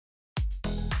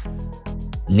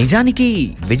నిజానికి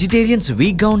vegetarians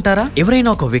week గా ఉంటారా? ఎవరైనా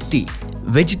ఒక వ్యక్తి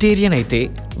వెజిటేరియన్ అయితే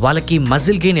వాళ్ళకి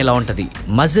మజిల్ గెయిన్ ఎలా ఉంటది,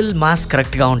 మజిల్ మాస్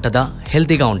కరెక్ట్ గా ఉంటదా,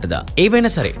 హెల్తీగా ఉంటదా?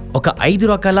 ఏవైనా సరే ఒక 5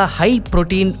 రకాల హై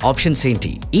ప్రోటీన్ ఆప్షన్స్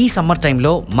ఏంటి? ఈ సమ్మర్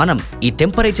టైంలో మనం ఈ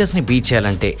టెంపరేచర్స్ ని బీట్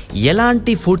చేయాలంటే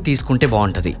ఎలాంటి ఫుడ్ తీసుకుంటే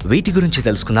బాగుంటది? వీటి గురించి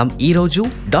తెలుసుకుందాం ఈ రోజు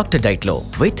డాక్టర్ డైట్ లో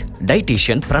విత్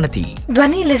డైటీషియన్ ప్రణతి.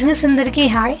 ధ్వని లిజనర్స్ అందరికీ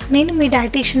హాయ్, నేను మీ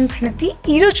డైటీషియన్ ప్రణతి.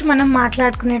 ఈ రోజు మనం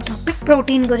మాట్లాడుకునే టాపిక్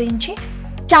ప్రోటీన్ గురించి.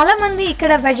 చాలా మంది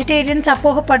ఇక్కడ వెజిటేరియన్స్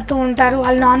అపోహపడుతూ ఉంటారు.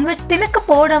 వాళ్ళు నాన్ వెజ్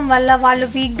తినకపోవడం వల్ల వాళ్ళు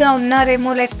వీక్గా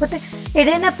ఉన్నారేమో, లేకపోతే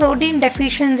ఏదైనా ప్రోటీన్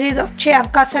డెఫిషియన్సీస్ వచ్చే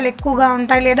అవకాశాలు ఎక్కువగా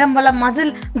ఉంటాయి, లేదా వాళ్ళ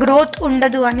మజిల్ గ్రోత్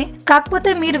ఉండదు అని. కాకపోతే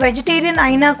మీరు వెజిటేరియన్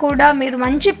అయినా కూడా మీరు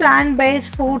మంచి ప్లాంట్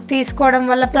బేస్డ్ ఫుడ్ తీసుకోవడం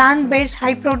వల్ల, plant based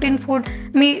high protein food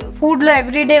మీ ఫుడ్లో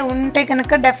ఎవ్రీడే ఉంటే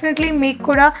కనుక డెఫినెట్లీ మీకు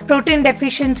కూడా ప్రోటీన్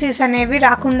డెఫిషియన్సీస్ అనేవి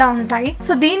రాకుండా ఉంటాయి.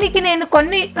 సో దీనికి నేను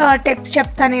కొన్ని టిప్స్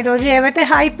చెప్తాను ఈరోజు. ఏవైతే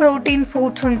హై ప్రోటీన్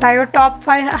ఫుడ్స్ ఉంటాయో, top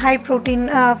 5 high protein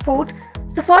foods.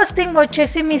 So first thing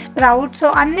వచ్చేసి మీ స్ప్రౌట్స్. సో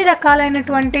అన్ని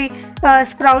రకాలైనటువంటి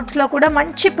స్ప్రౌట్స్లో కూడా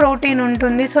మంచి ప్రోటీన్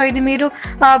ఉంటుంది. సో ఇది మీరు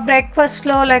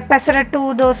బ్రేక్ఫాస్ట్లో లైక్ పెసరట్టు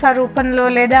దోశ రూపంలో,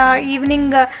 లేదా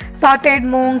ఈవినింగ్ సాటెడ్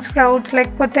మూంగ్ స్ప్రౌట్స్,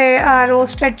 లేకపోతే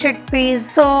రోస్టెడ్ చిక్ పీస్,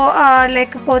 సో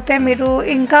లేకపోతే మీరు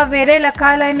ఇంకా వేరే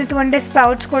రకాలైనటువంటి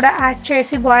స్ప్రౌట్స్ కూడా యాడ్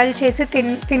చేసి బాయిల్ చేసి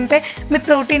తింటే మీ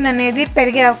ప్రోటీన్ అనేది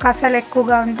పెరిగే అవకాశాలు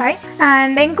ఎక్కువగా ఉంటాయి.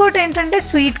 అండ్ ఇంకోటి ఏంటంటే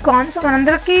స్వీట్ కార్న్. సో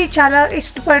మనందరికీ చాలా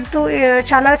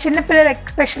చాలా చిన్నపిల్లలు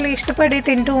ఎస్పెషల్లీ ఇష్టపడి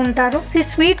తింటూ ఉంటారు. ఈ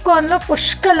స్వీట్ కార్న్లో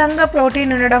పుష్కలంగా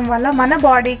ప్రోటీన్ ఉండడం వల్ల మన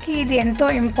బాడీకి ఇది ఎంతో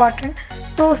ఇంపార్టెంట్.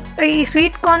 సో ఈ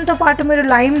స్వీట్ కార్న్తో పాటు మీరు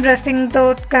లైమ్ డ్రెస్సింగ్తో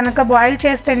కనుక బాయిల్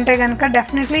చేసి తింటే కనుక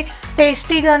డెఫినెట్లీ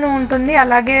టేస్టీగాను ఉంటుంది,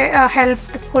 అలాగే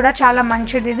హెల్త్ కూడా చాలా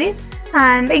మంచిది ఇది.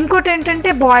 అండ్ ఇంకోటి ఏంటంటే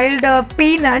బాయిల్డ్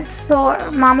పీనట్స్. సో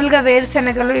మామూలుగా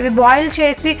వేరుశెనగలు, ఇవి బాయిల్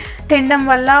చేసి తినడం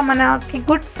వల్ల మనకి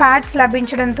గుడ్ ఫ్యాట్స్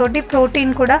లభించడంతో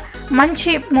ప్రోటీన్ కూడా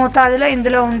మంచి మోతాదులో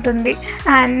ఇందులో ఉంటుంది.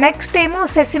 అండ్ నెక్స్ట్ ఏమో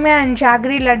సెసిమే అండ్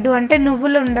జాగరీ లడ్డు, అంటే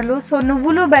నువ్వులు ఉండలు. సో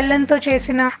నువ్వులు బెల్లంతో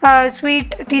చేసిన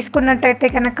స్వీట్ తీసుకున్నట్టయితే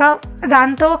కనుక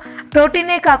దాంతో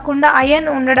ప్రోటీనే కాకుండా ఐరన్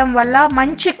ఉండడం వల్ల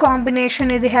మంచి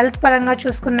కాంబినేషన్ ఇది హెల్త్ పరంగా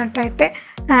చూసుకున్నట్టయితే.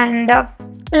 And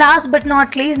last but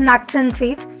not least nuts and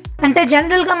seeds. అంటే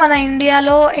జనరల్గా మన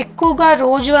ఇండియాలో ఎక్కువగా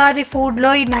రోజువారీ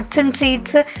ఫుడ్లో ఈ నట్స్ అండ్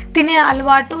సీడ్స్ తినే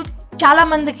అలవాటు చాలా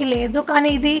మందికి లేదు. కానీ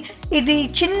ఇది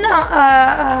చిన్న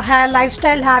లైఫ్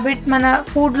స్టైల్ హ్యాబిట్ మన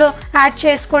ఫుడ్లో యాడ్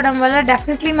చేసుకోవడం వల్ల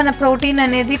డెఫినెట్లీ మన ప్రోటీన్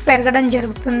అనేది పెరగడం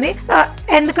జరుగుతుంది.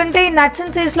 ఎందుకంటే ఈ నట్స్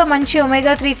అండ్ సీడ్స్లో మంచి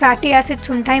ఒమేగా 3 ఫ్యాటీ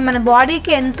యాసిడ్స్ ఉంటాయి, మన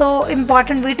బాడీకి ఎంతో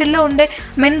ఇంపార్టెంట్. వీటిల్లో ఉండే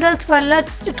మినరల్స్ వల్ల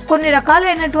కొన్ని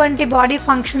రకాలైనటువంటి బాడీ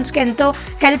ఫంక్షన్స్కి ఎంతో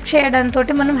హెల్ప్ చేయడంతో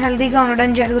మనం హెల్తీగా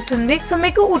ఉండడం జరుగుతుంది. సో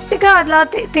మీకు ఉట్టిగా అలా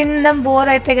తినడం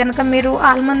బోర్ అయితే కనుక మీరు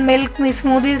ఆల్మండ్ మిల్క్ మీ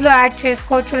స్మూదీస్లో యాడ్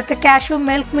చేసుకోవచ్చు, లేకపోతే క్యాషూ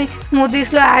మిల్క్ మీ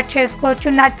స్మూదీస్లో యాడ్ చేసుకోవచ్చు,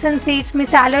 నట్స్ అండ్ సీడ్స్ మీ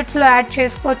సాలడ్స్లో యాడ్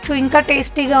చేసుకోవచ్చు ఇంకా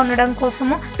టేస్టీగా ఉండడం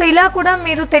కోసము. సో ఇలా కూడా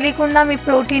మీరు తెలియకుండా మీ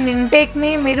ప్రోటీన్ ఇంటేక్ని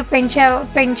మీరు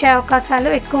పెంచే అవకాశాలు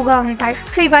ఎక్కువగా ఉంటాయి.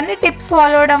 సో ఇవన్నీ టిప్స్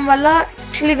ఫాలో అవడం వల్ల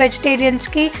యాక్చువల్లీ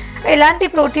వెజిటేరియన్స్కి ఎలాంటి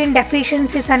ప్రోటీన్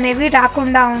డెఫిషియన్సీస్ అనేవి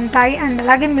రాకుండా ఉంటాయి. అండ్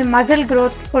అలాగే మీ మజిల్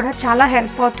గ్రోత్ కూడా చాలా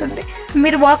హెల్ప్ అవుతుంది.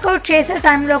 మీరు వర్కౌట్ చేసే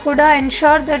టైంలో కూడా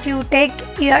ensure that you take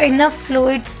enough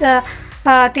fluids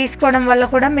తీసుకోవడం వల్ల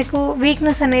కూడా మీకు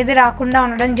వీక్నెస్ అనేది రాకుండా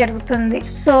ఉండడం జరుగుతుంది.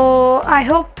 సో ఐ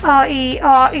హోప్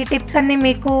ఈ టిప్స్ అన్ని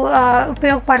మీకు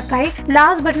ఉపయోగపడతాయి.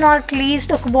 లాస్ట్ బట్ నాట్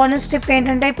లీస్ట్ ఒక బోనస్ టిప్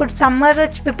ఏంటంటే, ఇప్పుడు సమ్మర్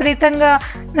విపరీతంగా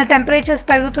టెంపరేచర్స్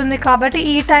పెరుగుతుంది కాబట్టి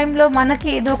ఈ టైంలో మనకి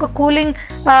ఏదో ఒక కూలింగ్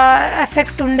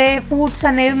ఎఫెక్ట్ ఉండే ఫుడ్స్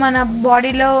అనేవి మన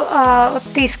బాడీలో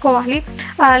తీసుకోవాలి.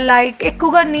 లైక్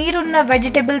ఎక్కువగా నీరున్న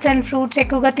వెజిటబుల్స్ అండ్ ఫ్రూట్స్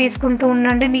ఎక్కువగా తీసుకుంటూ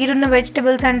ఉండండి. నీరున్న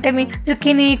వెజిటబుల్స్ అంటే మీ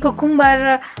జుకీనీ, కుకుంబర్,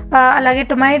 అలాగే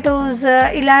టొమాటోస్,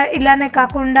 ఇలానే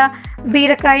కాకుండా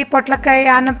బీరకాయ, పొట్లకాయ,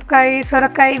 ఆనపకాయ,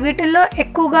 సొరకాయ, వీటిల్లో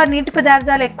ఎక్కువగా నీటి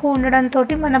పదార్థాలు ఎక్కువ ఉండడంతో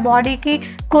మన బాడీకి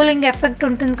కూలింగ్ ఎఫెక్ట్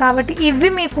ఉంటుంది. కాబట్టి ఇవి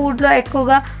మీ ఫుడ్లో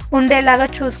ఎక్కువగా ఉండేలాగా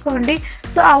చూసుకోండి.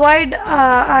 So avoid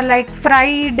like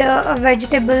fried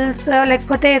vegetables,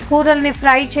 లేకపోతే కూరల్ని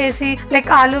ఫ్రై చేసి like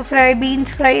aloo fry,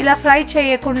 beans fry ఇలా ఫ్రై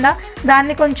చేయకుండా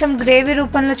దాన్ని కొంచెం గ్రేవీ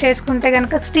రూపంలో చేసుకుంటే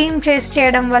కనుక స్టీమ్ చేసి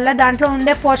చేయడం వల్ల దాంట్లో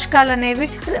ఉండే పోషకాలు అనేవి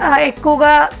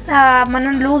ఎక్కువగా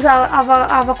మనం లూజ్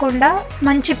అవ్వకుండా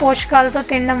మంచి పోషకాలతో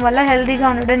తినడం వల్ల హెల్తీగా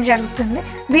ఉండడం జరుగుతుంది.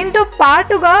 దీంతో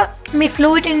పాటుగా మీ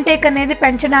ఫ్లూయిడ్ ఇంటేక్ అనేది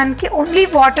పెంచడానికి ఓన్లీ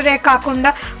వాటరే కాకుండా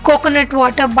కోకోనట్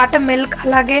వాటర్, బటర్ మిల్క్,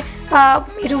 అలాగే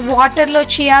మీరు వాటర్లో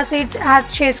చియా సీడ్స్ యాడ్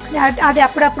చేసుకుని అది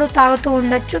అప్పుడప్పుడు తాగుతూ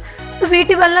ఉండొచ్చు.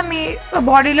 వీటి వల్ల మీ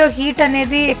బాడీలో హీట్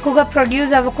అనేది ఎక్కువగా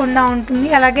ప్రొడ్యూస్ అవ్వకుండా ఉంటుంది,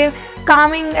 అలాగే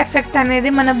కామింగ్ ఎఫెక్ట్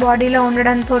అనేది మన బాడీలో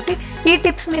ఉండడంతో ఈ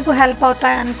టిప్స్ మీకు హెల్ప్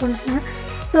అవుతాయి అనుకుంటున్నాను.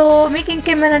 సో మీకు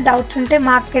ఇంకేమైనా డౌట్స్ ఉంటే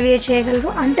మాకు తెలియజేయగలరు.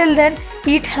 Until then,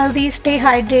 eat healthy, stay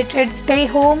hydrated, stay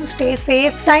home, stay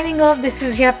safe. Signing off, this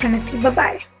is your Pranati.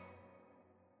 Bye-bye.